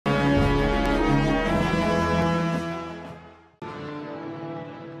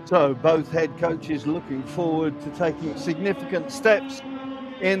So both head coaches looking forward to taking significant steps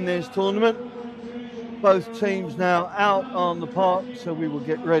in this tournament. Both teams now out on the park, so we will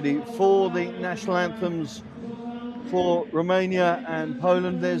get ready for the national anthems for Romania and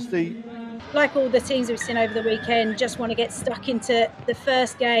Poland. There's the... Like all the teams we've seen over the weekend, just want to get stuck into the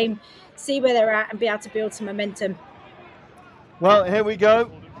first game, see where they're at and be able to build some momentum. Well, here we go.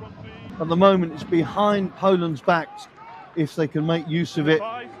 At the moment, it's behind Poland's backs if they can make use of it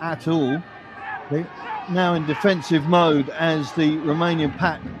at all. They're now in defensive mode as the Romanian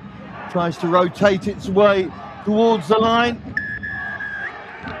pack tries to rotate its way towards the line.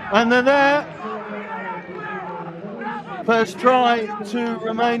 And they're there. First try to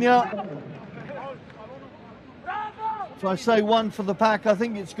Romania. If I say one for the pack, I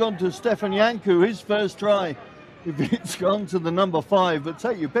think it's gone to Stefan Janku, his first try. If it's gone to the number 5, but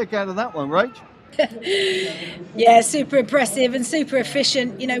take your pick out of that one, Rach. Yeah, super impressive and super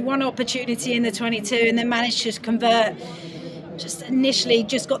efficient. You know, one opportunity in the 22 and then managed to convert. Just initially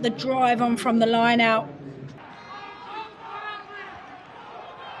just got the drive on from the line out.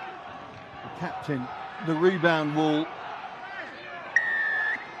 The captain, the rebound wall.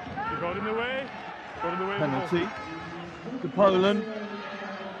 Got in the way. Penalty to Poland.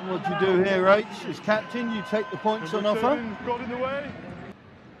 What do you do here, Rach? As captain, you take the points on offer. Got in the way.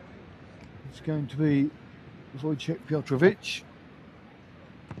 It's going to be Wojciech Piotrowicz.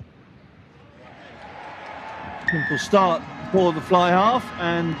 Simple start for the fly half,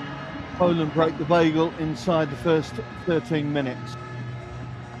 and Poland break the bagel inside the first 13 minutes.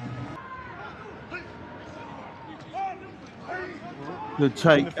 Good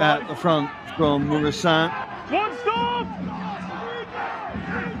take at the front from Murasan. One stop!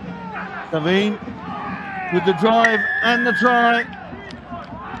 Savine with the drive and the try.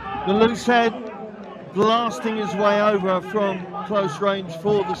 The loose head blasting his way over from close range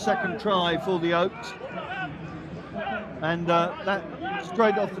for the second try for the Oaks. And that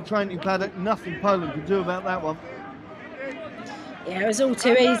straight off the training paddock, nothing Poland could do about that one. Yeah, it was all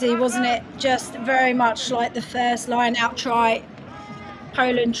too easy, wasn't it? Just very much like the first line out try.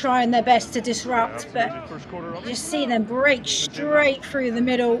 Poland trying their best to disrupt, but you just see them break straight through the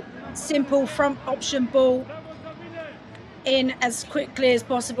middle. Simple front option ball in as quickly as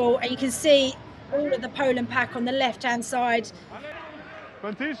possible, and you can see all of the Poland pack on the left-hand side.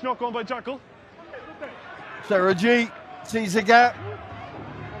 Vantage, knock on by Jackal. Sergi sees a gap.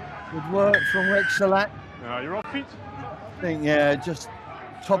 Good work from Rex Salak. You're off feet. I think, yeah, just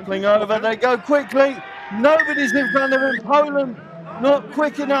toppling over. They go quickly. Nobody's in front of him. Poland not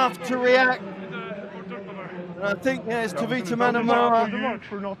quick enough to react. And I think there's Tavita Manamora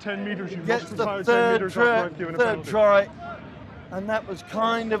gets the third try. And that was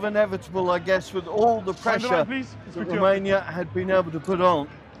kind of inevitable, I guess, with all the pressure that Romania had been able to put on.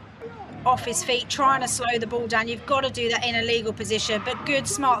 Off his feet, trying to slow the ball down. You've got to do that in a legal position, but good,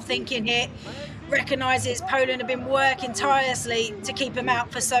 smart thinking here. Recognises Poland have been working tirelessly to keep him out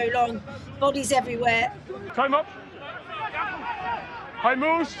for so long. Bodies everywhere. Time up. High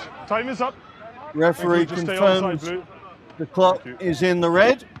moves. Time is up. Referee confirms the clock is in the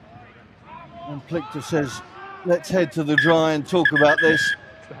red. And Plichter says, let's head to the dry and talk about this.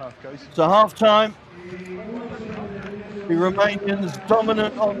 So half time. The Romanians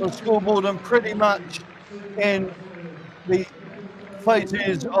dominant on the scoreboard and pretty much in the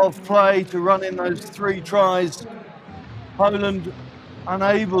phases of play to run in those 3 tries. Poland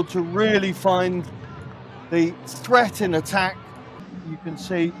unable to really find the threat in attack. You can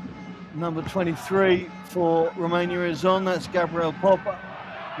see number 23 for Romania is on. That's Gabriel Popper.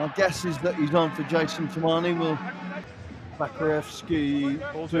 My guess is that he's on for Jason Tamani. Will Bakarevsky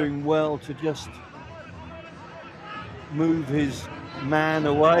doing well to just move his man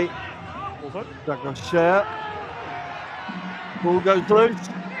away. Douglas Scher. Ball goes loose,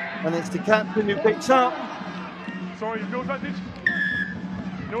 and it's the captain who picks up. Sorry, no advantage.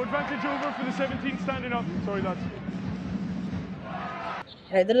 No advantage over for the 17 standing up. Sorry, lads.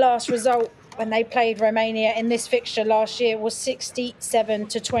 You know, the last result when they played Romania in this fixture last year was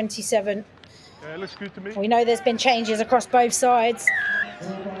 67-27. Yeah, looks good to me. We know there's been changes across both sides,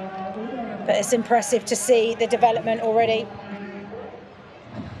 but it's impressive to see the development already.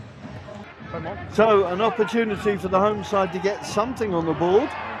 So an opportunity for the home side to get something on the board,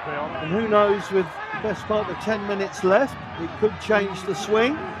 and who knows, with the best part of 10 minutes left, it could change the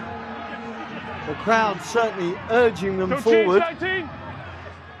swing. The crowd certainly urging them forward. 19.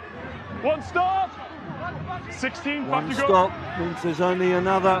 One stop. 16. One stop means there's only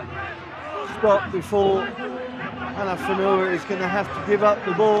another stop before Hanafanua is going to have to give up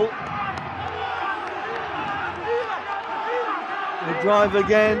the ball. They drive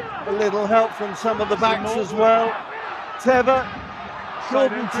again, a little help from some of the backs as well. Tebbett,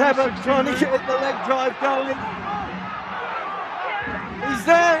 Jordan Tebbett trying to get the leg drive going. He's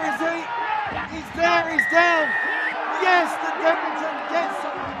there, is he? He's there, he's down. Yes, the Debington gets the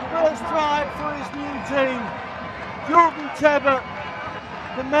first try for his new team. Jordan Tebbett,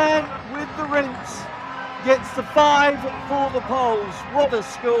 the man with the rinse, gets the 5 for the Poles. What a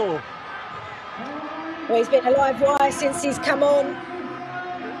score. Well, he's been a live wire since he's come on.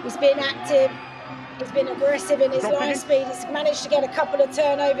 He's been active. He's been aggressive in his line speed. He's managed to get a couple of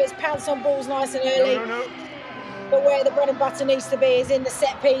turnovers, pounce on balls nice and early. But where the bread and butter needs to be is in the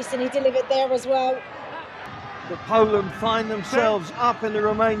set piece, and he delivered there as well. The Poland find themselves up in the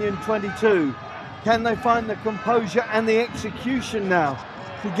Romanian 22. Can they find the composure and the execution now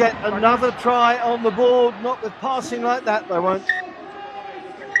to get another try on the board? Not with passing like that, they won't.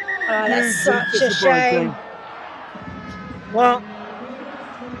 Oh, that's such a shame. Well,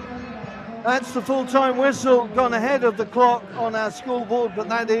 that's the full-time whistle gone ahead of the clock on our scoreboard, but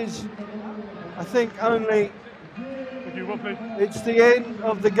that is, I think, only it's the end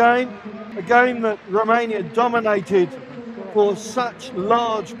of the game. A game that Romania dominated for such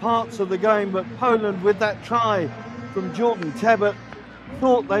large parts of the game, but Poland, with that try from Jordan Tebbett,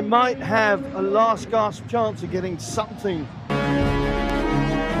 thought they might have a last gasp chance of getting something